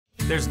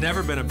There's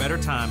never been a better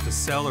time to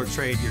sell or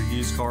trade your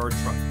used car or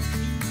truck.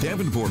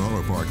 Davenport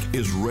Auto Park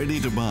is ready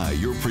to buy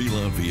your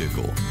pre-loved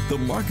vehicle. The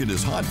market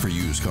is hot for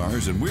used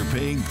cars and we're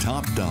paying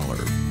top dollar.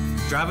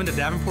 Drive into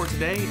Davenport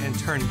today and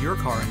turn your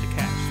car into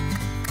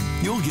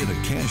cash. You'll get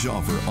a cash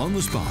offer on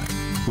the spot.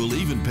 We'll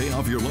even pay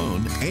off your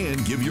loan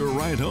and give you a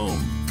ride home.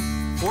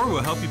 Or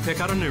we'll help you pick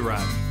out a new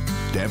ride.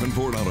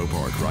 Davenport Auto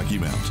Park, Rocky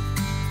Mount.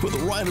 For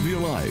the ride of your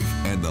life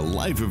and the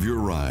life of your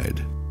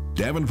ride.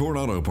 Davenport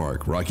Auto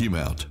Park, Rocky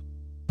Mount.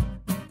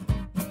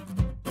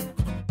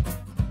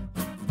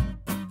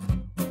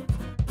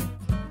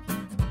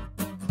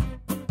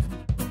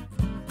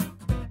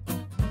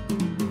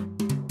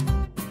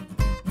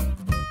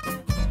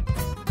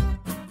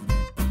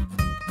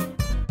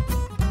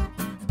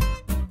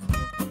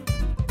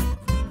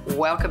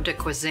 Welcome to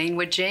Cuisine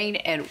with Jean,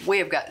 and we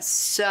have got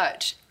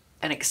such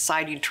an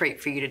exciting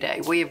treat for you today.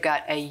 We have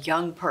got a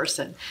young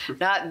person.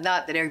 Not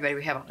that everybody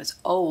we have on is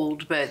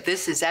old, but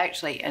this is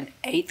actually an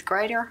 8th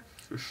grader,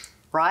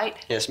 right?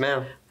 Yes,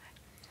 ma'am.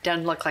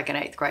 Doesn't look like an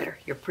 8th grader.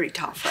 You're pretty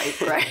tall for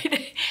 8th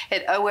grade.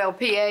 At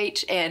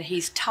OLPH, and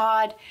he's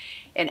Todd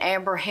and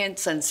Amber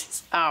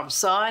Hinson's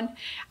son.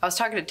 I was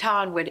talking to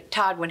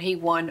Todd when he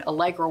won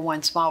Allegra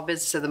won Small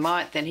Business of the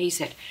Month, and he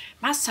said,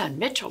 my son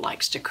Mitchell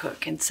likes to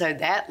cook, and so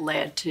that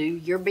led to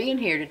your being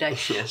here today.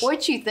 Yes.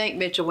 What'd you think,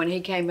 Mitchell, when he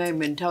came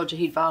home and told you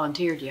he'd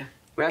volunteered you?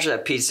 We actually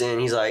had pizza,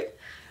 and he's like,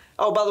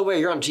 oh, by the way,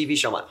 you're on a TV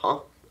show. I'm like,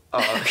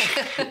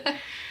 huh?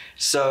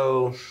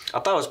 So I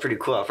thought it was pretty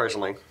cool at first.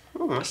 I'm like,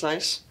 that's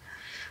nice.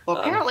 Well,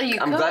 apparently you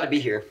I'm cook. glad to be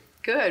here.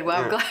 Good. Well,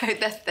 Yeah. I'm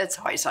glad. That's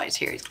always nice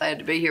here. He's glad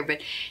to be here.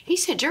 But he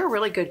said you're a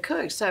really good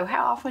cook. So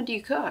how often do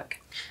you cook?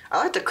 I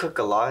like to cook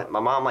a lot.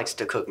 My mom likes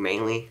to cook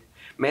mainly.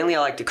 Mainly,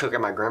 I like to cook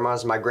at my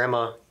grandma's. My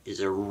grandma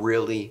is a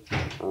really,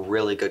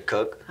 really good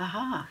cook.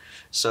 Uh-huh.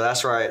 So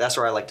that's where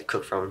I like to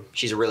cook from.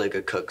 She's a really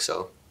good cook.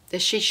 So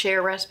Does she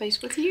share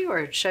recipes with you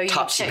or show you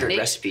top secret techniques?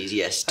 recipes,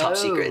 yes, top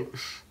secret.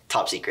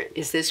 Top secret.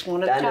 Is this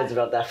one of Dad the knows top?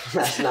 about that from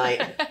last night.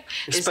 We're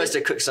Is supposed it-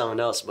 to cook someone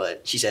else,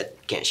 but she said,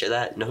 can't share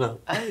that. No.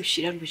 Oh,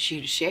 she doesn't want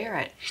you to share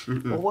it.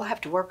 Well, we'll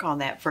have to work on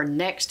that for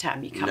next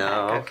time you come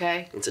back,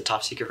 okay? It's a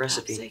top secret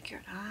recipe. Top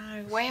secret.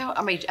 Well,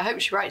 I mean, I hope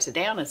she writes it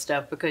down and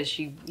stuff because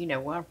you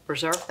want to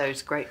preserve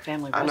those great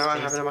family I recipes. know, I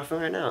have it on my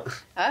phone right now.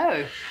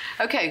 Oh,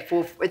 okay.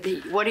 Well, what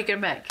are you going to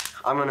make?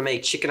 I'm gonna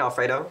make chicken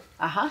Alfredo.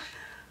 Uh-huh.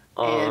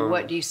 And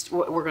we're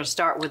going to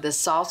start with the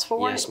sauce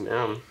for it? Yes,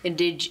 ma'am.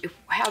 And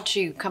how'd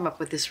you come up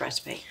with this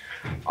recipe?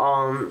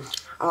 I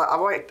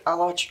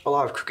watch a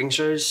lot of cooking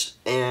shows,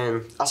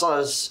 and I saw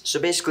this. So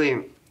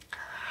basically,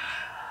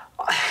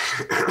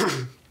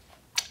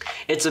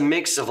 it's a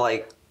mix of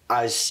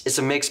it's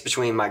a mix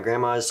between my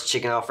grandma's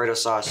chicken Alfredo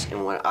sauce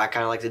and what I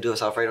kind of like to do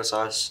with Alfredo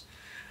sauce.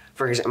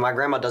 For example, my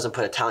grandma doesn't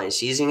put Italian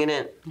seasoning in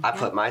it. I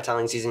put my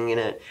Italian seasoning in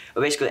it.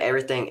 But basically,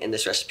 everything in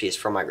this recipe is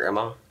from my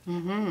grandma.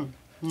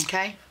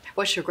 Okay.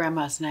 What's your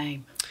grandma's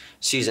name?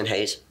 Susan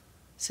Hayes.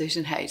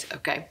 Susan Hayes.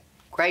 Okay.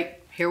 Great.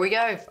 Here we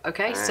go.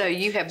 Okay. All so right.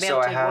 you have melted So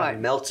I have what?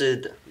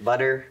 melted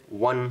butter,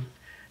 one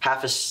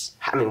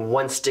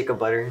stick of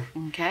butter.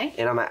 Okay.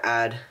 And I'm gonna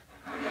add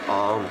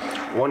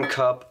 1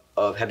 cup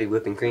of heavy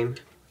whipping cream.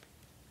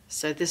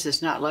 So this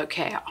is not low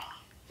cal.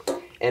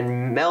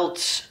 And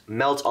melt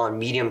on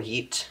medium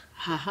heat.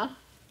 Uh-huh.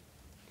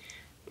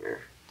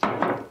 Here.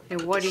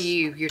 And what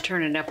you're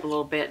turning up a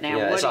little bit now.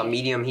 Yeah, What it's do on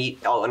medium heat.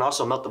 Oh, and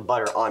also melt the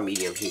butter on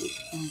medium heat.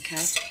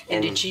 Okay.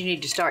 And did you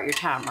need to start your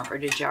timer or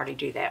did you already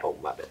do that? Oh,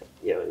 my bad.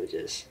 Yeah, let me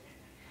just.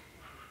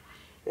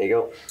 There you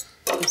go.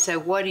 And so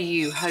what are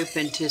you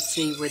hoping to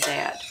see with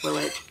that? Will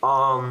it?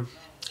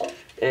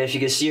 If you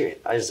can see,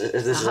 as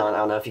this is on, I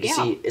don't know if you can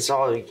see. It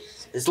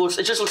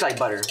just looks like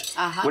butter.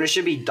 When it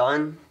should be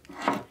done,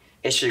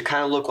 it should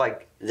kind of look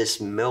like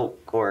this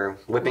milk or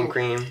whipping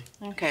cream.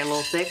 Okay, a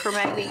little thicker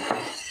maybe.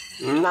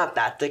 Not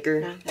that thicker.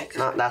 Not thicker.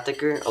 Not that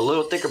thicker. A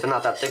little thicker, but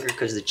not that thicker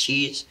because the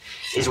cheese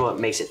is what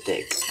makes it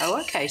thick.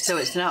 Oh, okay. So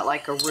it's not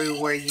like a roux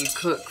where you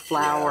cook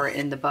flour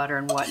in the butter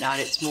and whatnot.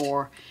 It's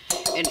more,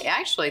 and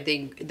actually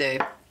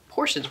the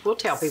portions, we'll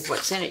tell people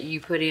what's in it. You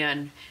put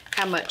in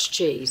how much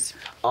cheese?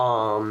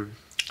 About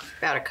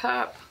a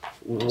cup.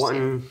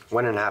 One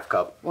and a half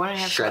cup. 1.5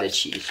 shredded cups.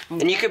 cheese.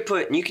 And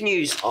you can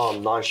use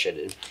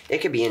non-shredded. It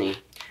could be any,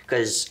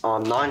 because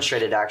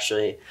non-shredded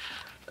actually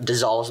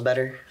dissolves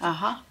better.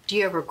 Do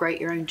you ever grate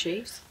your own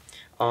cheese?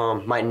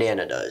 My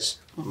Nana does.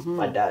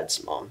 My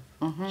dad's mom.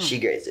 She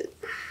grates it.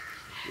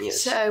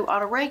 Yes. So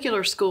on a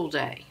regular school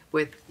day,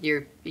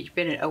 you've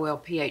been at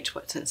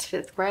OLPH since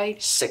 5th grade?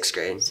 6th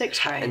grade.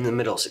 6th grade. In the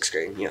middle of 6th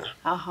grade, yeah.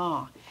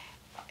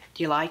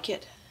 Do you like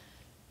it?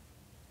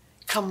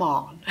 Come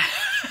on.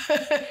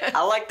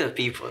 I like the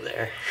people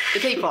there. The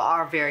people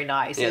are very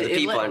nice. Yeah, the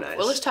people are nice.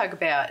 Well, let's talk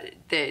about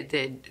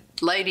the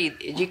lady.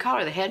 Did you call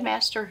her the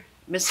headmaster,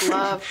 Miss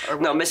Love, or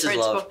No, what, Mrs.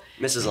 principal? Love.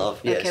 Mrs.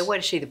 Love. Yes. Okay, what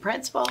is she? The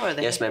principal or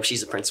the? Yes, ma'am.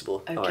 She's the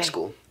principal of our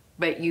school.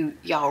 But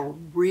y'all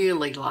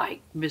really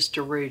like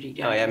Mr. Rudy,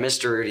 don't Oh yeah, you?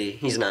 Mr. Rudy.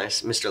 He's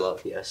nice. Mr.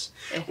 Love. Yes.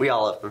 We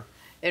all love him.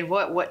 And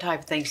what type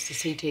of things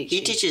does he teach? He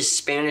you? teaches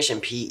Spanish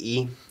and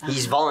PE.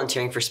 He's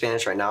volunteering for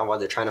Spanish right now while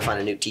they're trying to find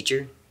a new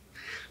teacher.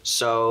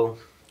 So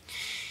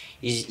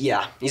he's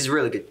a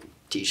really good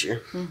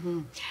teacher.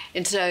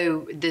 And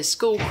so the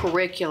school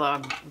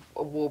curriculum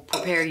will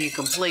prepare you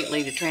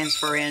completely to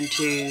transfer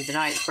into the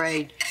 9th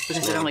grade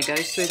because it only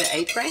goes through the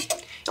 8th grade?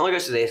 It only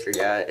goes to the 8th grade,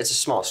 yeah. It's a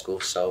small school,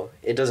 so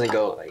it doesn't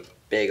go like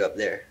big up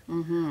there.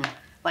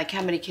 Like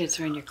how many kids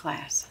are in your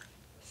class?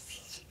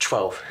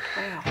 12.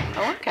 Wow.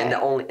 Oh, okay.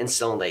 And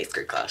still in the 8th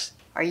grade class.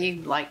 Are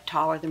you like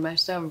taller than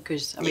most of them?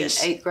 Because I mean,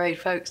 Yes. 8th grade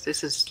folks,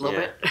 this is a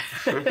little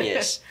bit.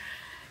 Yes.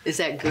 Is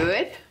that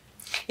good?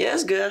 Yeah,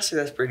 that's good. I say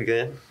that's pretty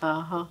good.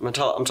 Uh-huh. I'm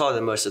taller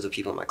than most of the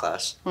people in my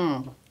class.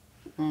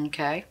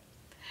 Okay.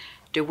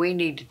 Do we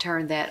need to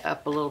turn that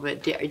up a little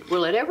bit?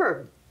 Will it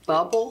ever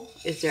bubble?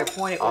 Is there a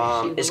point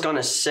at which It's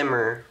gonna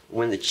simmer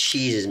when the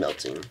cheese is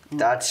melting.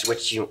 That's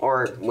what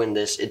or when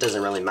it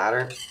doesn't really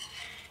matter.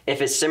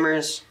 If it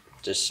simmers,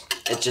 just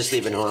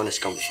leave it alone. It's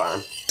gonna be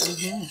fine.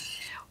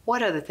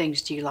 What other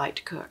things do you like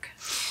to cook?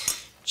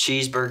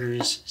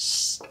 Cheeseburgers,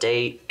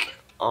 steak,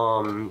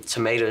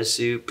 tomato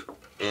soup,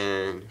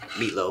 and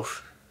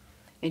meatloaf.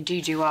 And do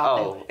you do all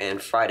Oh,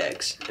 and fried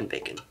eggs and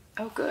bacon.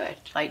 Oh, good.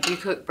 Like, do you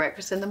cook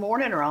breakfast in the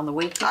morning or on the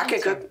weekends? I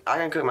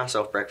can cook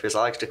myself breakfast. I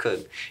like to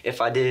cook.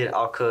 If I did,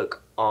 I'll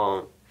cook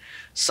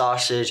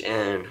sausage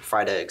and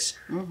fried eggs.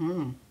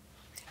 Do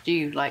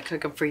you like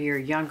cook them for your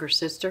younger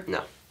sister?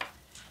 No.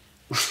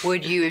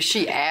 Would you if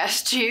she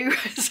asked you?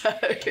 So,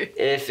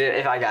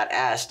 If I got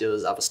asked, I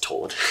was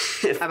told.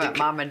 how about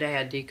mom and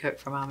dad? Do you cook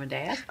for mom and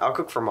dad? I'll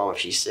cook for mom if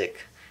she's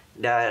sick.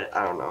 Dad,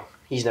 I don't know.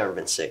 He's never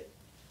been sick.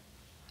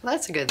 Well,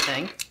 that's a good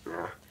thing.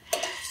 Yeah.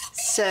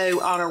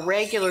 So on a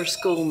regular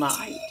school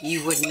night,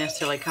 you wouldn't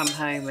necessarily come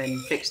home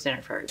and fix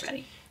dinner for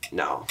everybody?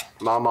 No.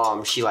 My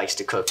mom, she likes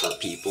to cook for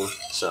people.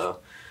 So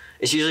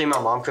it's usually my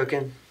mom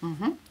cooking.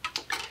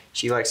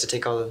 She likes to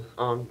take all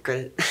the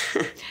credit.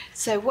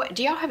 So what,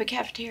 do y'all have a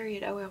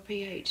cafeteria at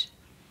OLPH?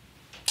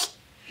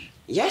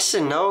 Yes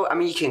and no. I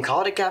mean, you can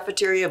call it a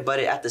cafeteria, but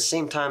at the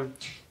same time,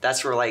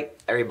 that's where like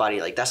everybody,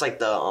 like that's like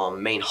the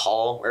main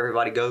hall where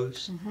everybody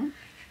goes.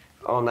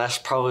 That's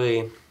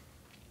probably,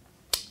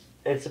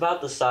 it's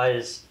about the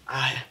size.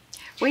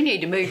 We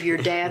need to move your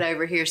dad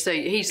over here so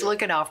he's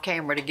looking off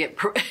camera to get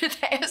to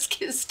ask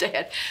his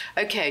dad.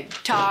 Okay,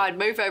 Todd,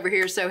 move over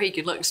here so he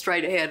can look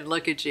straight ahead and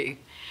look at you.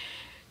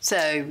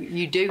 So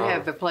you do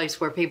have a place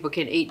where people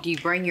can eat. Do you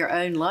bring your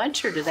own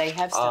lunch or do they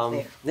have stuff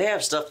there? They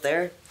have stuff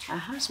there.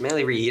 It's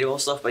mainly reheatable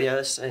stuff, but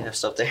yeah, they have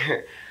stuff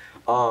there.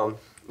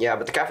 Yeah,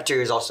 but the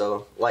cafeteria is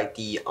also like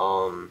the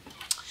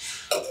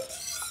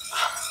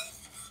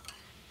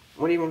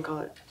what do you want to call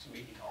it?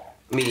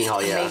 Meeting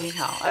hall, yeah. Meeting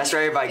hall. That's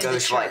where everybody In the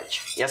goes for like,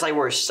 church. yeah, it's like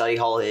where study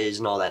hall is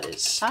and all that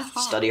is.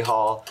 Study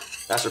hall,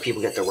 that's where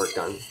people get their work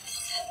done.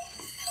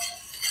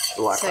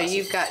 So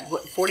you've got,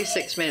 what,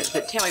 46 minutes,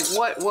 but tell me,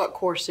 what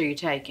course are you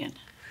taking?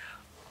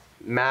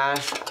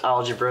 Math,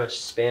 algebra,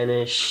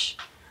 Spanish,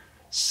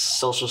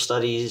 social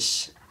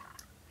studies,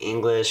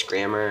 English,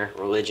 grammar,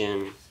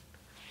 religion,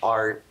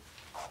 art,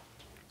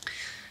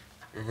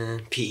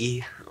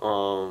 PE,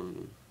 So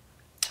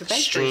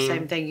basically the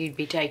same thing you'd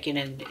be taking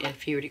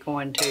if you were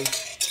going to,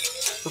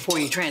 before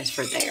you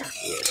transferred there.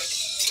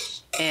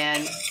 Yes.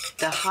 And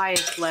the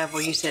highest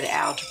level, you said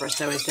algebra,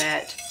 so is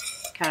that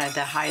kind of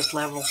the highest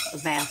level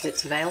of math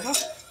that's available?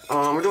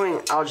 We're doing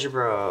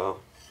algebra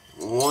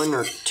 1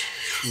 or 2,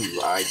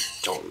 I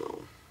don't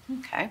know.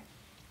 Okay.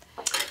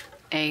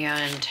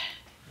 And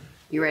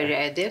you ready to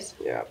add this?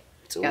 Yeah.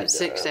 You got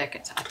 6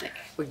 seconds, I think.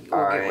 We'll get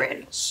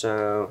ready.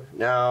 So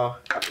now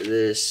after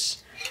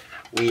this,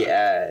 we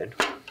add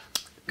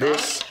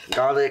this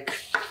garlic.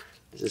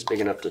 This is big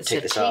enough to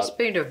take this out. It's a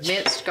teaspoon of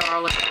minced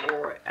garlic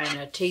and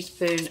a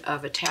teaspoon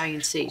of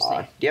Italian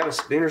seasoning. Do you have a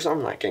spoon or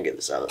something? I can't get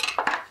this out.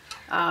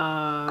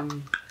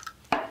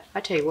 I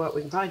tell you what,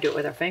 we can probably do it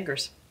with our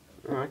fingers.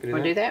 Oh, I can do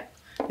Want to do that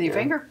with your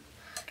finger?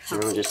 I'm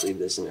gonna just leave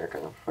this in there,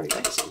 kind of. How do you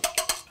got this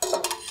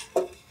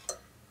in?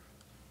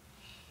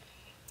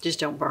 Just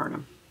don't burn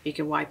them. You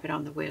can wipe it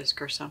on the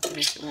whisk or something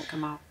if it won't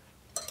come off.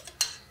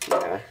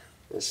 Yeah,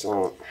 this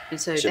won't.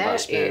 And so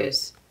that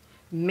is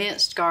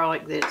minced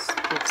garlic that's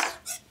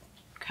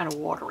kind of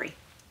watery.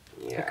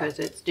 Yeah. Because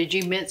it's. Did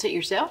you mince it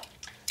yourself?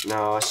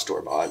 No, it's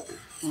store bought.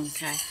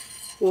 Okay.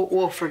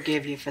 We'll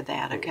forgive you for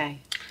that. Okay.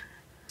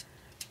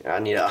 Yeah,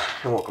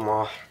 it won't come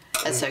off.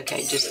 That's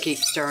okay. Just keep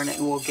stirring it,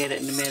 and we'll get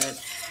it in a minute.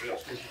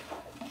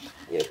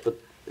 Yeah,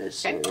 put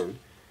this in.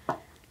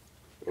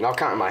 And I'll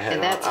count in my head.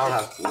 And that's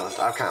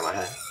I'll count in my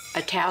head.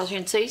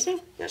 Italian seasoning?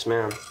 Yes,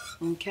 ma'am.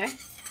 Okay.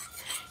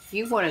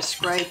 You want to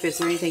scrape, is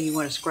there anything you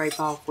want to scrape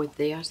off with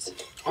this?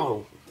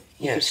 Oh,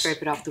 You can yes.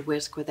 scrape it off the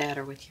whisk with that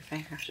or with your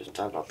finger. Just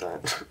talk about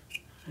that.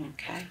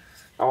 Okay.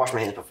 I'll wash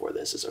my hands before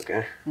this. It's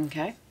okay.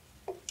 Okay.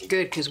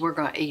 Good, because we're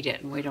going to eat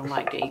it, and we don't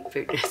like to eat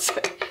food. So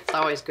it's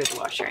always good to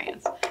wash your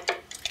hands.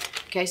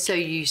 Okay, so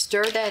you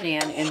stir that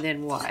in, and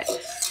then what?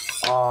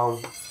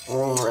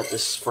 We're at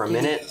this for a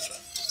minute.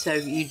 So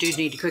you do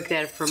need to cook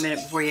that for a minute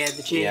before you add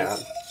the cheese? Yeah,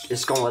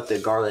 it's gonna let the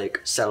garlic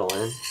settle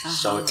in,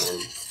 so it can.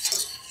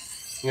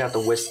 You have to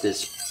whisk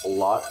this a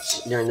lot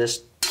during this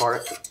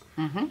part.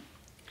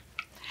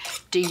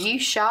 Do you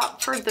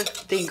shop for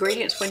the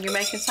ingredients when you're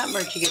making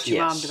something, or do you get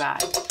your mom to buy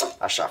it?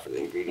 I shop for the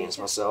ingredients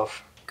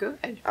myself.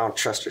 Good. I don't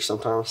trust her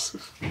sometimes.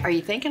 Are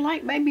you thinking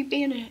like maybe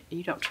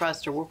you don't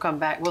trust her? We'll come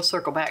back. We'll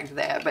circle back to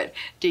that. But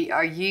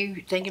are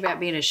you thinking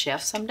about being a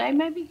chef someday,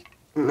 maybe?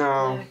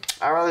 No,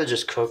 I'd rather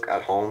just cook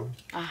at home.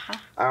 Uh-huh.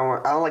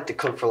 I don't like to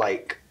cook for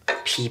like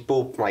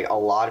people, like a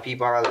lot of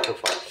people. I rather cook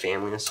for like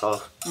family and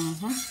stuff.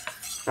 Mm-hmm.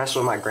 That's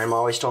what my grandma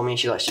always told me.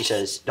 She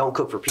says, don't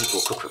cook for people,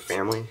 cook for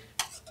family.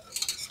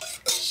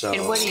 So.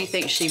 And what do you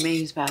think she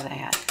means by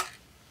that?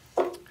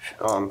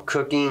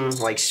 Cooking,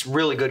 like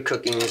really good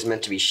cooking, is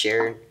meant to be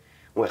shared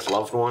with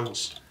loved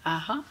ones.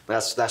 Uh-huh.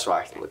 That's what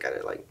I can look at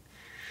it like.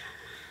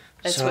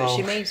 That's what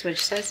she means when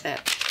she says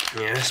that.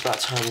 Yeah, it's about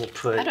time to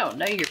put. I don't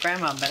know your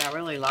grandma, but I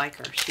really like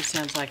her. She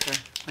sounds like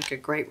a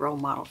great role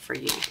model for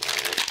you.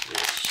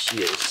 She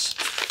is.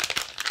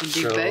 And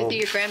do both of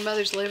your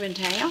grandmothers live in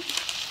town?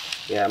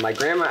 Yeah, my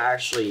grandma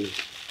actually.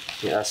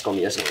 Yeah, that's gonna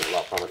be a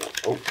lot.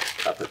 Oh,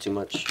 I put too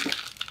much.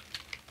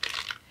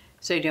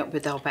 So you don't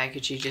put the whole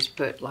package, you just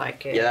put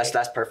like a... Yeah,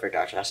 that's perfect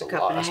actually. That's a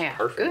cup lot. and a That's half.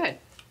 perfect. Good.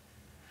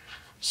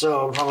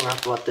 So I'm probably gonna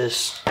have to let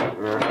this.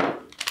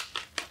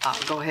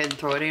 I'll go ahead and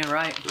throw it in,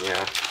 right?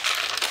 Yeah.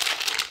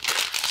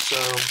 So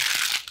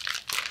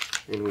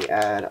then we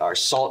add our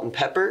salt and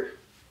pepper.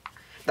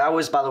 That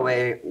was, by the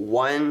way,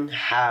 1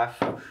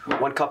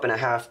 cup and a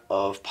half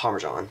of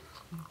Parmesan.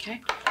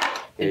 Okay.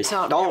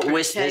 Don't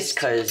whisk this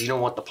because you don't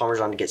want the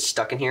Parmesan to get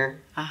stuck in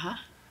here. Uh-huh.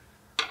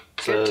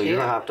 So you're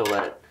gonna have to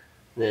let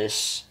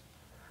this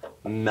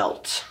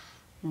melt.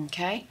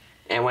 Okay.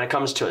 And when it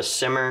comes to a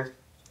simmer,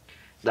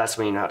 that's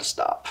when you know how to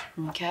stop.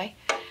 Okay.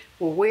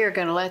 Well, we are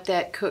going to let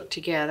that cook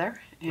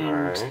together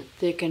and right.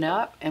 thicken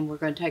up, and we're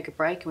going to take a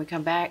break. And we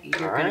come back,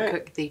 you're going to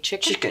cook the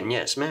chicken? Chicken,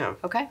 yes, ma'am.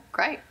 Okay,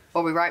 great.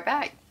 We'll be right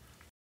back.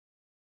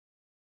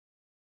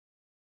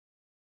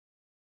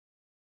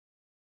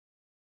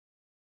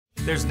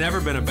 There's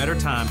never been a better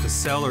time to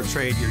sell or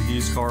trade your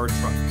used car or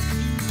truck.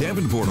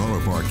 Davenport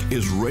Auto Park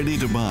is ready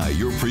to buy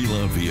your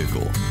pre-loved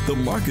vehicle. The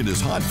market is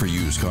hot for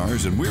used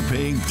cars and we're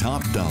paying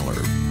top dollar.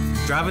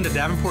 Drive into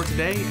Davenport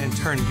today and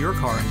turn your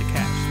car into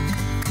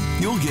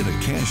cash. You'll get a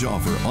cash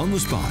offer on the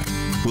spot.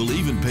 We'll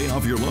even pay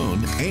off your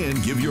loan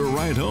and give you a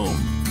ride home.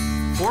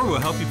 Or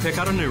we'll help you pick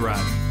out a new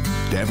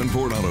ride.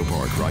 Davenport Auto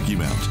Park, Rocky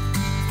Mount.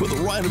 For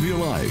the ride of your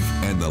life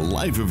and the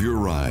life of your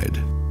ride.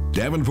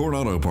 Davenport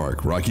Auto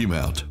Park, Rocky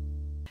Mount.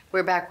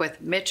 We're back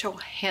with Mitchell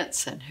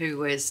Hinson,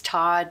 who is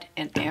Todd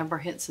and Amber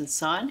Hinson's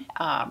son,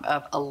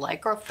 of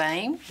Allegra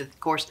fame. Of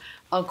course,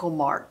 Uncle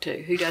Mark,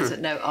 too. Who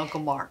doesn't know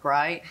Uncle Mark,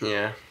 right?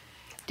 Yeah.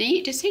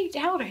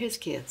 How old are his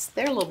kids?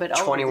 They're a little bit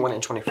older. 21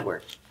 and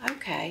 24.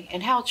 Okay.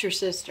 And how old's your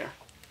sister?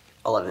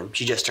 11.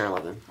 She just turned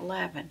 11.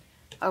 11.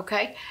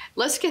 Okay.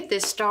 Let's get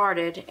this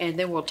started, and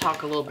then we'll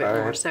talk a little bit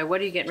more. So what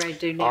are you getting ready to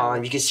do now?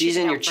 You can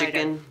season your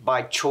chicken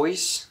by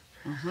choice.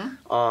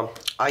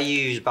 I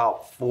use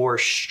about 4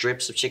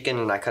 strips of chicken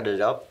and I cut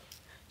it up.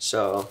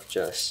 So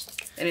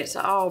just. And it's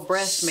all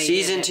breast meat.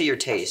 Season to your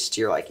taste, to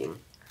your liking.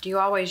 Do you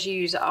always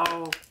use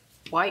all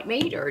white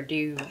meat, or do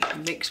you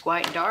mix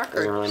white and dark?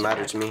 Doesn't really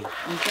matter to me.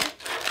 Okay.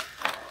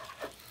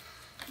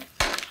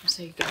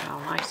 So you get it all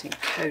nice and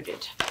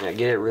coated. Yeah,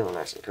 get it real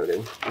nice and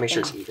coated. Make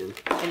sure it's even.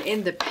 And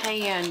in the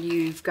pan,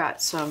 you've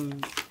got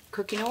some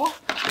cooking oil?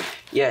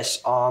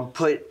 Yes.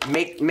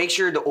 Make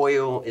sure the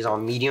oil is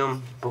on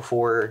medium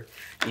before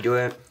you do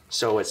it,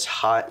 so it's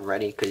hot and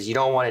ready. Because you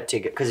don't want it to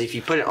get. Because if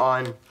you put it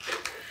on, you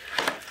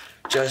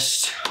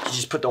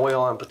just put the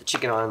oil on, put the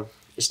chicken on,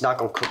 it's not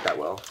gonna cook that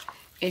well.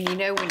 And you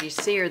know, when you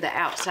sear the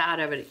outside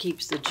of it, it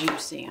keeps the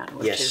juice in,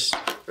 which is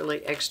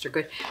really extra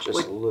good.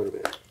 Just a little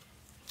bit.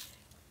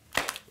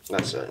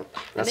 That's it.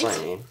 That's what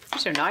I need.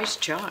 These are nice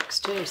chunks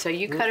too. So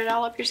you cut it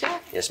all up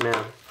yourself? Yes,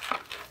 ma'am.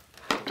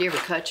 Do you ever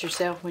cut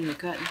yourself when you're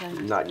cutting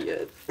things? Not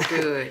yet.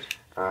 Good.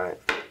 All right.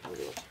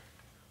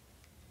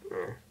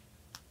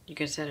 You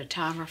can set a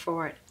timer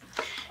for it?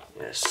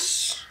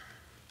 Yes.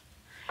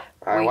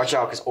 All right, watch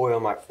out because oil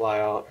might fly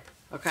out.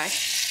 Okay.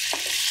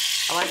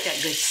 I like that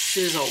good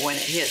sizzle when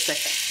it hits.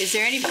 Is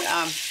there any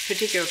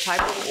particular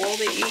type of oil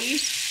that you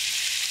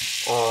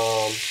use?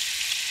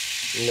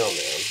 No,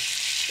 ma'am.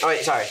 Oh,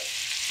 wait, sorry.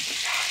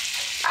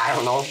 I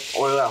don't know.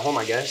 Oil at home,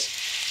 I guess.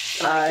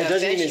 It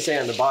doesn't even say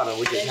on the bottom.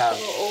 We just have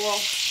oil.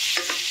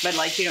 But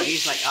like you don't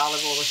use like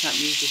olive oil or something.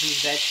 You just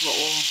use vegetable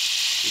oil.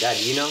 Dad,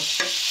 you know?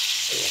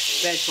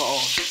 Vegetable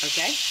oil.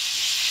 Okay.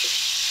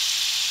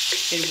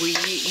 And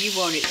you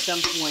won't at some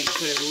point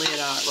put a lid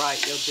on it, right?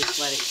 You'll just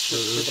let it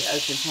cook with an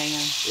open pan.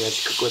 Yeah,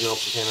 just cook with an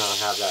open pan. I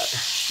don't have that.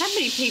 How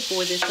many people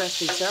would this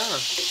recipe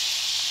serve?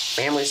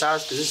 Family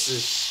size, because this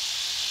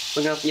is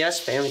looking up. Yes,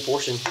 family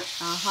portion.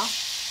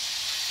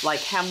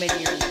 Like how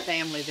many are in the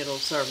family that'll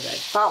serve that?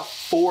 About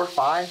 4 or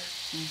 5.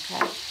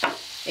 Okay.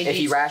 And if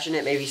you ration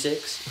it, maybe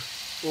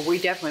 6. Well, we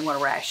definitely want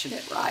to ration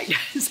it, right?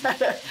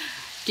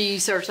 Do you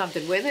serve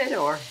something with it,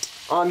 or?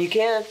 You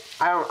can.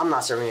 I'm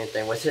not serving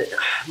anything with it,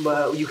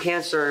 but you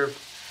can serve.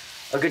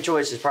 A good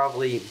choice is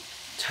probably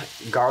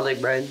garlic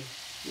bread.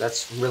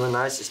 That's really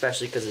nice,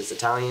 especially because it's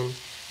Italian.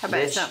 How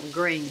about something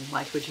green?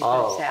 Like would you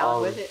put a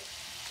salad with it?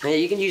 Yeah,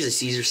 you can use a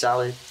Caesar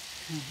salad.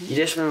 You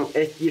just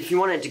if you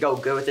want it to go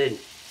good with it,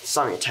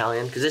 something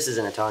Italian, because this is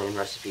an Italian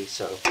recipe,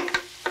 so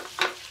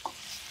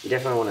you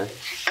definitely want to.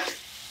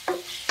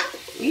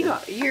 You know,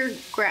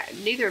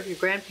 neither of your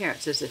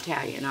grandparents is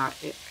Italian,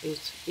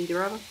 is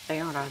either of them? They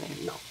aren't, are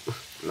they? No,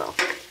 no.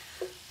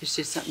 It's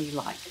just something you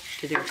like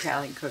to do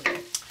Italian cooking.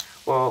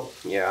 Well,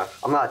 yeah,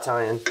 I'm not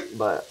Italian,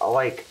 but I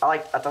like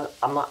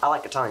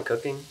Italian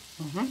cooking.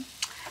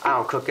 I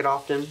don't cook it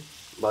often,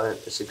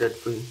 but it's a good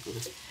food.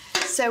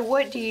 So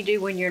what do you do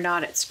when you're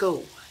not at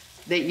school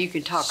that you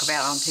can talk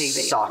about on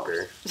TV?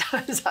 Soccer.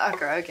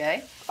 Soccer,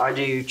 okay. I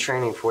do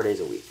training 4 days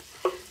a week.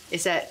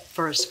 Is that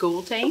for a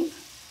school team?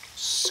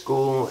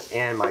 School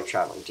and my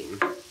traveling team.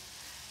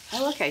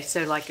 Oh, okay.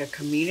 So like a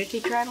community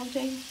traveling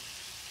team?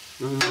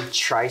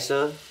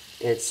 Trisa,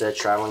 it's a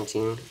traveling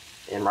team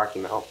in Rocky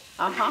Mount.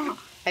 Uh-huh.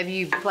 Have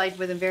you played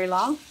with them very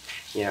long?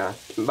 Yeah,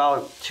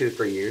 about 2 or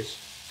 3 years.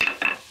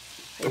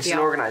 It's an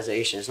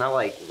organization. It's not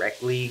like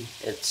rec league.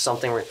 It's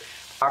something where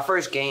our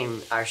first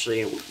game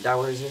actually.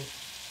 Where is it?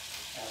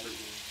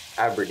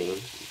 Aberdeen.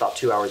 About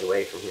 2 hours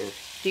away from here.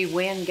 Do you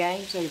win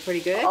games? Are you pretty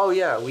good? Oh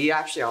yeah, we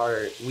actually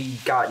are. We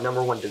got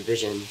 #1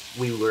 division.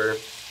 We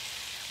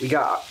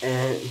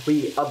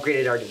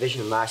upgraded our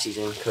division last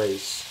season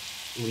because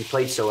we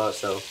played so well.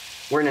 So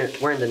we're in the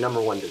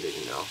 #1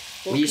 division now.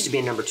 Well, we used to be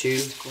in #2.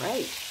 That's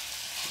great.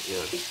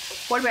 Yeah.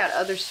 What about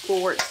other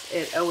sports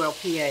at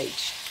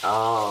OLPH?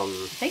 I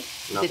think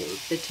nothing.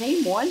 The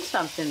team won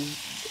something,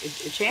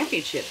 a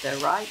championship though,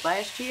 right?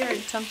 Last year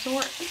in some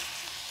sort?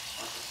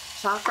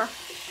 Soccer?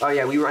 Oh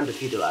yeah, we were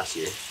undefeated last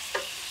year.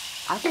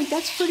 I think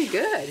that's pretty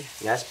good.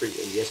 That's pretty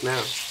good. Yes,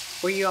 ma'am.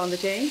 Were you on the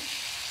team?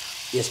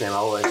 Yes, ma'am,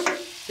 I was.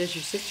 Does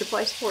your sister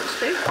play sports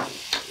too?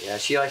 Yeah,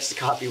 she likes to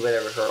copy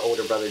whatever her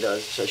older brother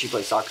does, so she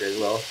plays soccer as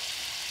well.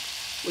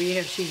 Well, you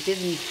know, if she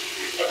didn't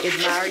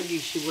admire you,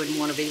 she wouldn't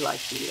want to be like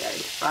you,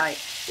 though, right?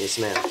 Yes,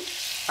 ma'am.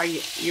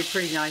 You're a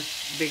pretty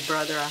nice big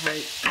brother, I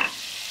hope.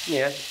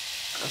 Yeah,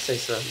 I'll say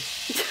so.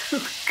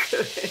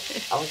 Good.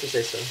 I like to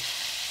say so.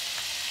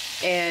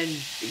 And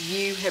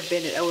you have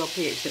been at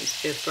OLPH since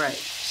 5th grade?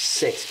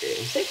 6th grade.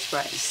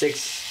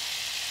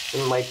 6th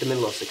grade. In like the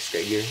middle of 6th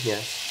grade year,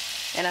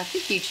 yes. And I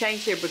think you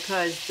changed here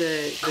because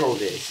the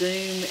COVID.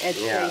 Zoom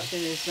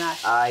education is not.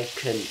 I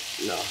couldn't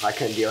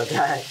deal with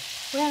that.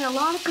 Well, and a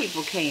lot of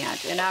people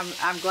can't, and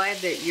I'm glad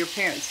that your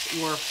parents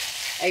were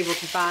able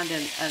to find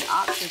an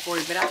option for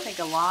you. But I think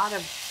a lot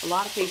of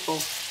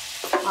people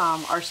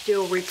are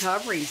still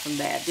recovering from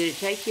that. Did it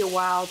take you a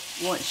while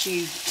once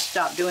you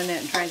stopped doing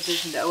that and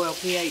transitioned to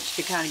OLPH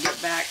to kind of get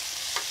back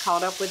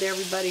caught up with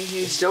everybody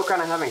who? Still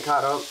kind of haven't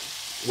caught up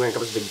when it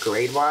comes to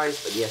grade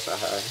wise, but yes, I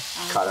have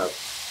caught up.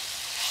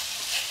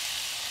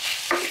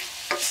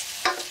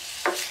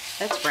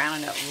 That's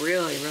browning up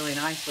really, really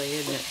nicely,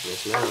 isn't it?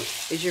 Yes,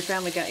 ma'am. Is your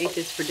family going to eat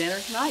this for dinner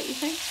tonight, you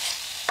think?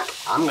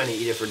 I'm going to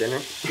eat it for dinner.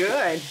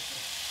 Good.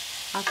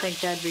 I think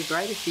that'd be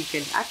great if you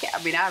could.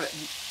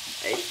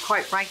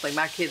 Quite frankly,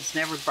 my kids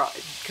never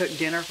cooked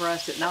dinner for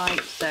us at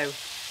night, so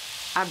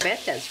I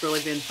bet that's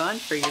really been fun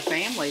for your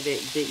family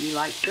that you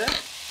like to cook.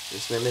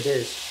 Yes, ma'am, it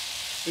is.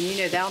 And you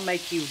know, that'll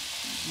make you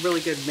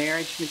really good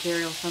marriage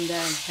material someday.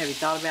 Have you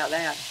thought about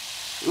that?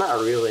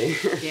 Not really.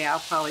 Yeah,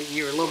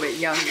 you were a little bit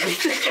younger to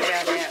think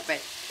about that. But,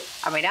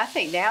 I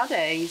think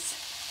nowadays,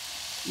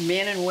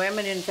 men and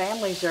women in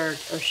families are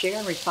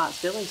sharing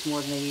responsibilities more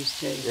than they used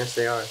to. Yes,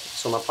 they are.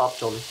 So my pop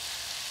told me.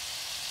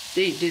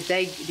 Do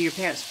your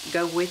parents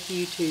go with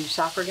you to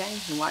soccer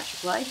games and watch you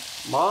play?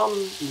 Mom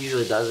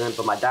usually doesn't,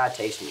 but my dad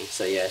takes me,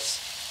 so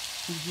yes.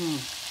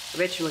 I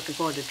bet you're looking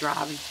forward to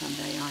driving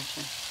someday, aren't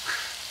you?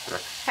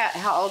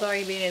 How old are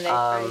you being in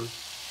 8th grade?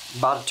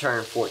 About to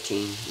turn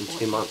 14 in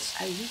 2 months.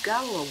 Oh, you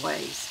got a little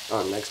ways.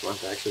 Oh, next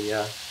month actually,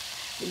 yeah.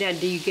 Now,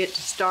 do you get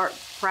to start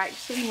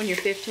practicing when you're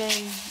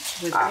 15?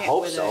 I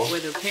hope so.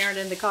 With a parent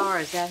in the car?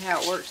 Is that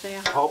how it works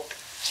now? I hope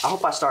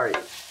I start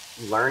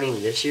learning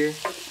this year.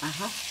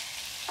 Uh-huh.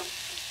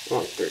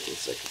 Only 13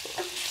 seconds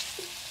off.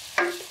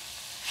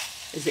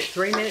 Is it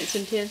 3 minutes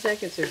and 10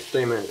 seconds? Or?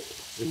 3 minutes.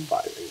 5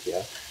 minutes,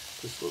 yeah.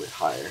 Just a little bit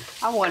higher.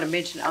 I want to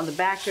mention on the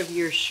back of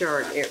your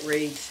shirt, it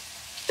reads,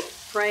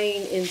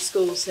 "Praying in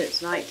school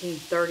since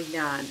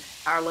 1939,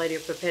 Our Lady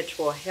of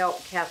Perpetual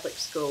Help Catholic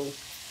School."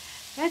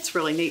 That's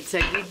really neat. So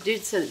you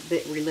did say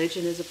that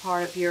religion is a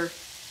part of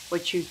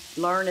what you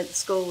learn at the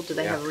school. Do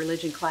they have a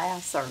religion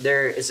class? Or?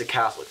 There is a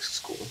Catholic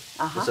school.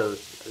 Uh-huh. So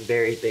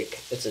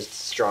it's a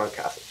strong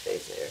Catholic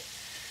faith there.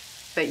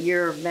 But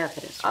you're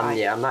Methodist,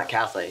 right? I'm not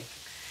Catholic,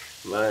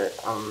 but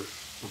I'm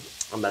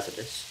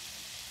Methodist.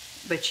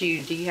 But do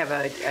you have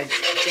a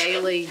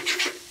daily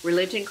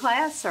religion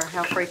class, or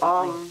how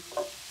frequently?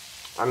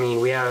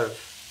 We have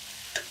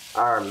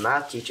our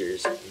math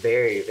teacher's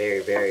very,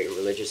 very, very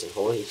religious and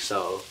holy.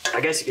 So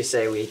I guess you could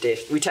say we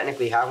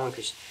technically have one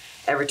because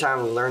every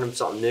time we learn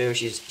something new,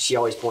 she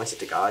always points it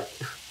to God.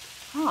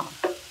 Huh.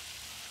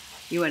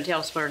 You want to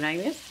tell us what her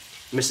name is?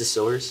 Mrs.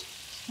 Sillers.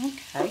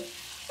 Okay.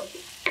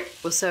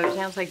 Well, so it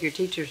sounds like your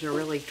teachers are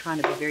really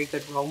trying to be very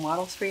good role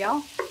models for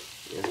y'all.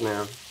 Yes,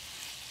 ma'am.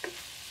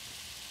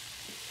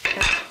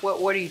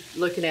 What are you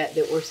looking at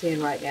that we're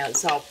seeing right now?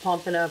 It's all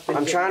pumping up. And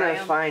I'm trying to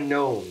down? find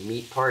no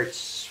meat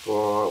parts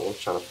for. I'm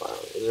trying to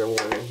find. Is there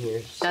one in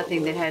here?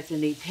 Nothing that somewhere? has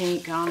any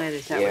pink on it.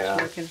 Is that what Yeah.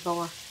 you're looking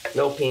for?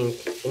 No pink,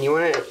 and you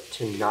want it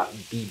to not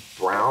be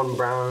brown,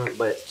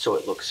 but so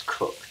it looks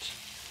cooked.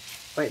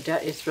 But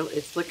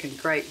it's looking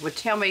great. Well,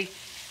 tell me,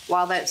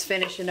 while that's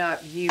finishing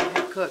up, you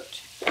have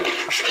cooked a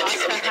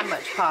pasta. How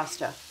much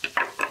pasta?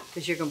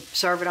 Because you're gonna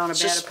serve it on a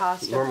bed of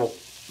pasta. Normal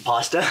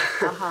pasta.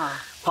 Uh-huh.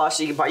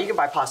 Pasta you can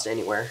buy pasta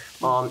anywhere.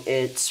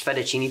 It's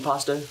fettuccine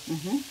pasta.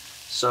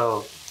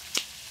 So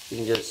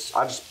you can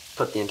I just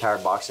put the entire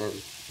box in,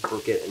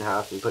 cook it in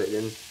half, and put it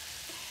in.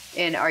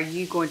 And are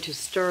you going to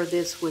stir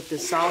this with the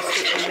sauce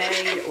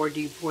that you made, or do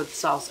you pour the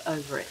sauce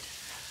over it?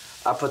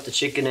 I put the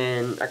chicken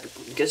in. I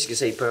guess you could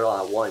say you put it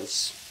all at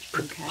once.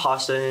 Put Okay.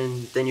 pasta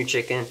in, then your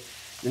chicken,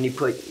 then you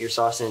put your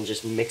sauce in, and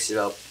just mix it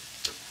up.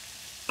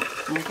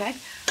 Okay.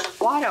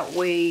 Why don't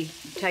we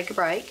take a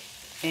break,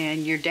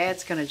 and your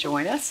dad's going to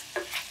join us,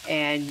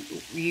 and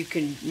you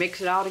can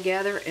mix it all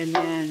together and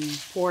then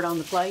pour it on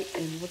the plate,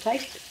 and we'll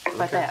taste it. How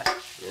about Okay. that?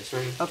 Yes,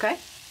 ma'am. Okay.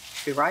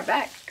 Be right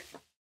back.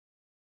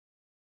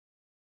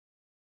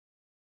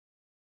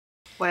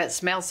 Well, it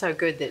smells so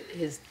good that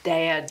his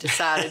dad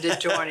decided to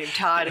join him,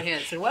 Todd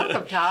Hinson.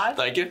 Welcome, Todd.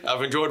 Thank you.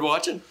 I've enjoyed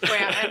watching. Well,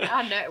 and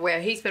I know. Well,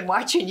 he's been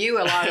watching you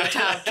a lot of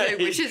time too,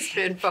 which has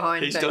been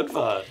fun. He's but done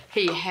fine.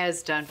 He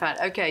has done fine.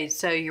 Okay,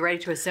 so you ready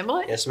to assemble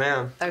it? Yes,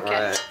 ma'am. Okay. All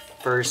right.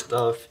 First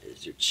off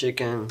is your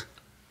chicken.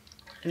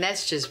 And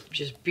that's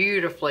just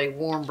beautifully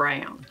warm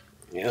brown.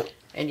 Yep.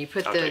 And you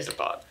put I'll take the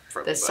pot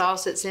from the back.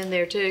 sauce that's in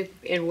there too,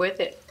 in with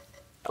it.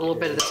 A little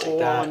bit of the Like oil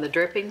that. and the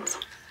drippings.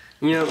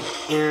 Yep.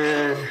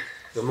 And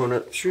I'm gonna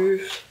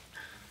truth.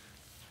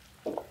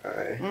 All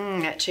right.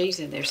 That cheese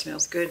in there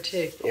smells good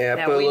too. Yeah,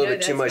 Now, put a we little know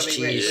bit too that's much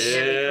gonna be rich cheese.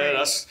 and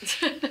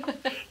heavy Yeah,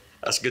 cream.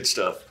 that's good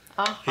stuff.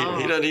 He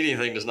doesn't eat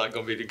anything that's not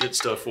going to be the good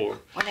stuff for him.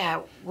 Well,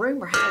 now,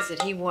 rumor has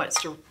it he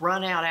wants to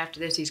run out after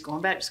this. He's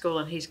going back to school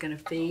and he's going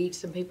to feed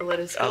some people at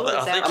his school. I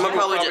Is that think I'm right? he'll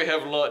probably probably ju-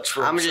 have lunch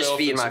for I'm himself just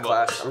feeding and my some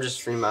class. others. I'm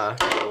just feeding my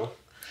little.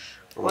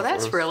 Well,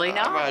 that's really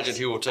nice. I imagine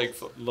he will take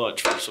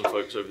lunch for some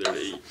folks over there to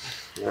eat.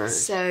 All right.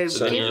 So,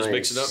 So then you given, just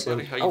mix it up,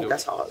 buddy? How you Oh, doing?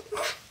 that's hot.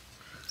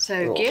 so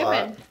little given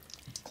hot.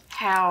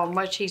 how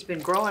much he's been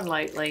growing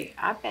lately,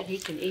 I bet he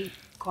can eat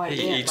quite a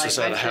bit. He eats like us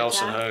out of most the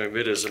house and time. home.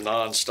 It is a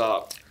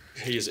nonstop.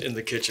 He is in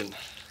the kitchen.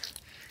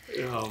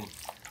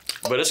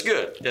 But it's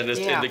good. And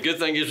Yeah. the good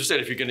thing is, we said,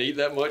 if you're going to eat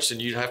that much, then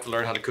you have to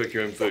learn how to cook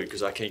your own food,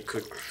 because I can't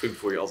cook food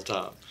for you all the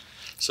time.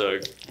 So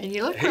And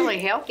you look really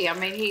healthy. I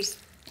mean, he's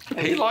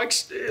he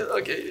likes,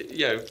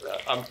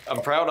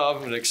 I'm proud of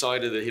him and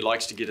excited that he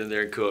likes to get in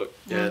there and cook.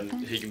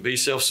 And he can be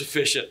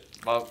self-sufficient.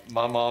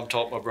 My mom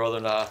taught my brother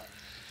and I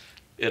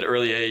at an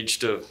early age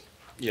to,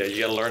 you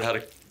got to learn how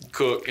to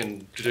cook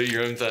and to do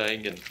your own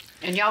thing.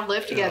 And y'all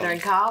lived together in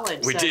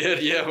college. we so-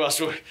 did, yeah.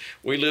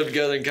 We lived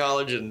together in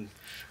college, and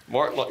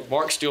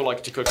Mark still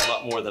likes to cook a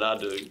lot more than I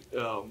do.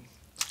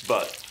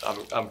 But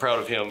I'm proud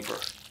of him for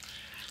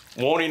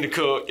wanting to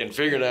cook and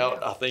figure it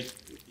out. I think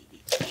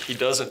he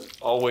doesn't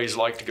always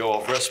like to go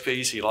off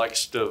recipes. He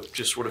likes to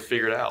just sort of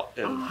figure it out.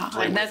 And,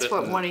 play And with that's it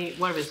what and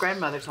one of his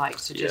grandmothers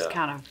likes to just Yeah.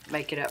 kind of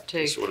make it up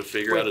too. sort of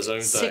figure out his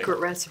own thing. Secret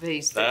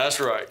recipes that That's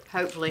right.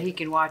 hopefully he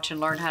can watch and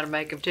learn how to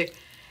make them too.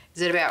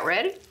 Is it about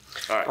ready?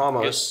 All right.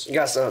 Almost. You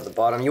got stuff at the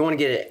bottom. You want to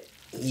get it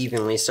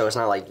evenly, so it's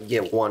not like you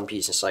get one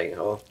piece and it's like,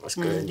 oh, that's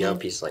good. The other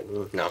piece is like,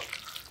 no.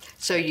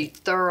 So you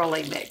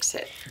thoroughly mix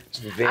it.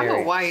 It's I'm very.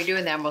 gonna, while you're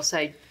doing that, I'm gonna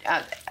say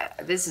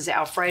this is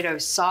Alfredo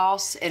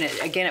sauce, and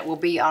it will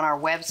be on our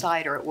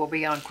website or it will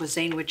be on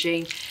Cuisine with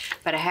Jean.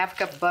 But a half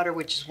cup of butter,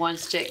 which is 1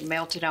 stick,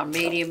 melted on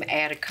medium.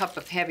 Add a cup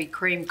of heavy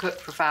cream, cooked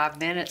for 5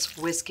 minutes,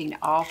 whisking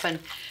often.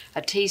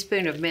 A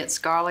teaspoon of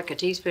minced garlic, a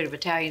teaspoon of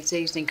Italian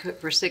seasoning,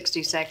 cooked for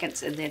 60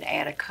 seconds, and then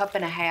add a cup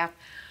and a half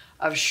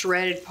of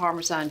shredded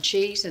Parmesan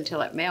cheese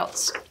until it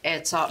melts.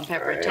 Add salt and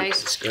pepper to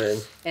It's taste.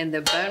 good. And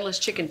the boneless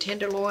chicken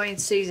tenderloin,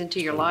 seasoned to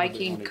your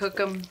liking. Cook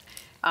them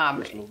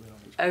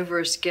over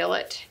a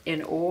skillet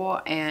in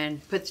oil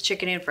and put the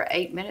chicken in for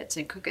 8 minutes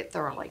and cook it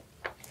thoroughly.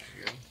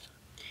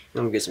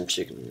 Let me get some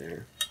chicken in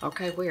there.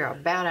 Okay, we are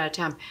about out of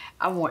time.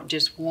 I want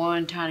just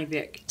one tiny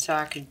bit so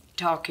I can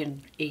talk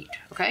and eat,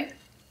 okay?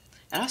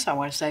 And also I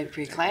want to save it for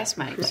your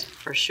classmates,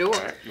 for sure.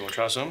 All right. You want to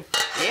try some?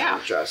 Yeah.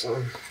 Try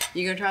some.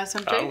 You gonna try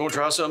some too? I'm going to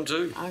try some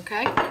too.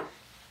 Okay. That's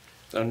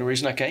the only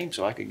reason I came,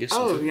 so I could get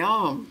some Oh, food.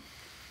 yum.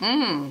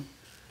 Mmm.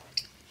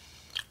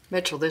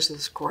 Mitchell, this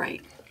is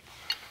great.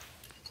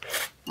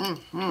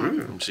 Let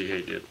me see how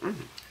you did.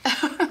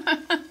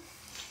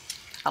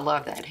 I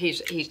love that.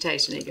 He's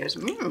tasting it. He goes,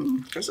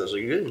 mmm. That's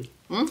actually good.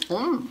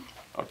 Mm-hmm.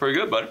 Oh, pretty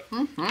good, buddy.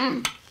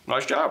 Mm-hmm.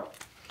 Nice job.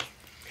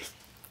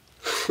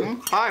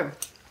 Okay.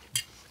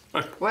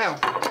 Well,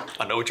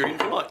 I know what you're eating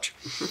for lunch.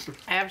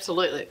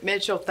 absolutely.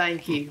 Mitchell,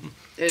 thank you.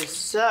 It's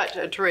such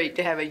a treat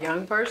to have a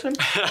young person.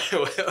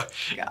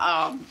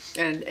 Well,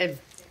 And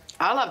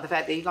I love the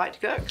fact that you like to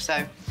cook.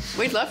 So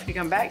we'd love for you to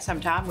come back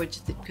sometime. Would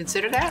you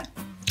consider that?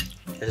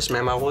 Yes,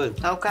 ma'am, I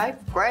would. Okay,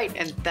 great.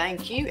 And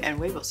thank you. And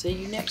we will see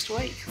you next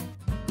week.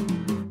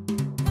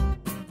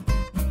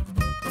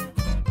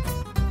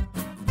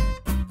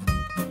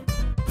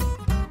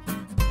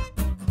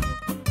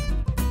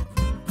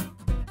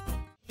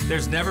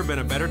 There's never been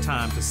a better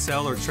time to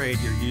sell or trade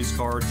your used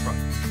car or truck.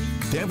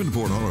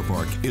 Davenport Auto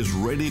Park is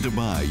ready to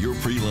buy your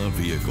pre-loved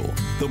vehicle.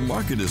 The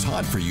market is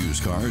hot for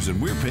used cars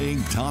and we're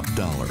paying top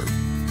dollar.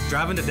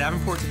 Drive into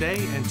Davenport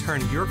today and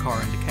turn your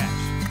car into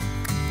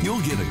cash.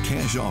 You'll get a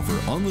cash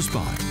offer on the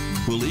spot.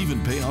 We'll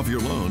even pay off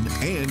your loan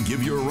and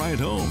give you a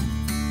ride home.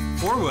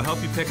 Or we'll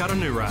help you pick out a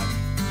new ride.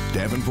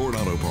 Davenport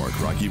Auto Park,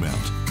 Rocky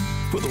Mount.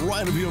 For the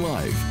ride of your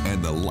life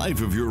and the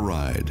life of your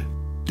ride.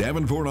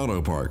 Davenport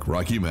Auto Park,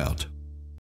 Rocky Mount.